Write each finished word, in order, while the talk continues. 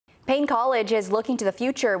Paine College is looking to the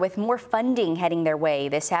future with more funding heading their way.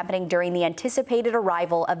 This happening during the anticipated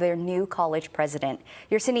arrival of their new college president.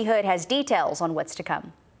 Your Cindy Hood has details on what's to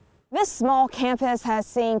come. This small campus has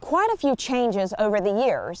seen quite a few changes over the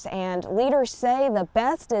years, and leaders say the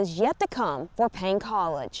best is yet to come for Paine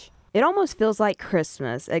College. It almost feels like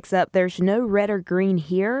Christmas, except there's no red or green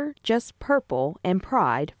here, just purple and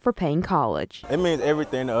pride for Paine College. It means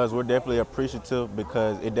everything to us. We're definitely appreciative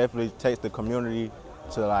because it definitely takes the community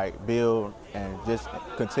to build and just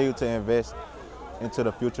continue to invest into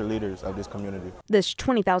the future leaders of this community. This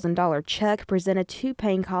 $20,000 check presented to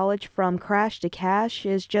Paine College from Crash to Cash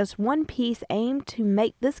is just one piece aimed to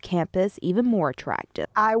make this campus even more attractive.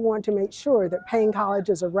 I want to make sure that Paine College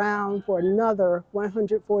is around for another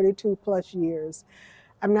 142 plus years.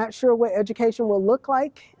 I'm not sure what education will look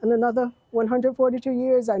like in another 142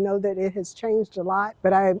 years. I know that it has changed a lot,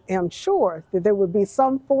 but I am sure that there will be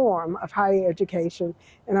some form of higher education,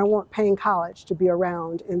 and I want Paine College to be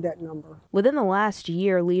around in that number. Within the last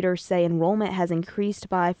year, leaders say enrollment has increased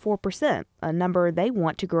by 4%, a number they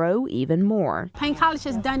want to grow even more. Paine College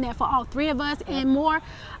has done that for all three of us and more.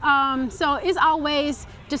 So it's always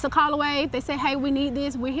just a call away. They say, hey, we need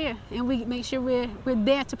this, we're here, and we make sure we're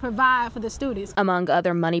there to provide for the students. Among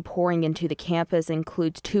other money pouring into the campus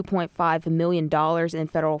includes $2.5 million in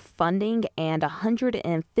federal funding and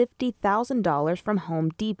 $150,000 from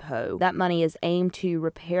Home Depot. That money is aimed to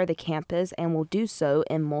repair the campus and will do so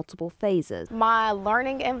in multiple phases. My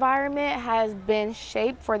learning environment has been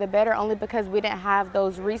shaped for the better only because we didn't have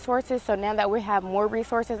those resources. So now that we have more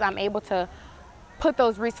resources, I'm able to put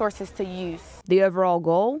those resources to use. The overall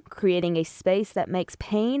goal, creating a space that makes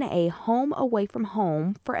Paine a home away from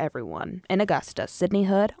home for everyone. In Augusta, Sydney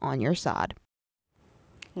Hood on your side.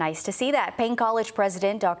 Nice to see that. Paine College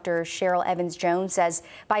President Dr. Cheryl Evans-Jones says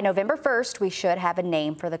by November 1st, we should have a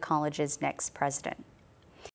name for the college's next president.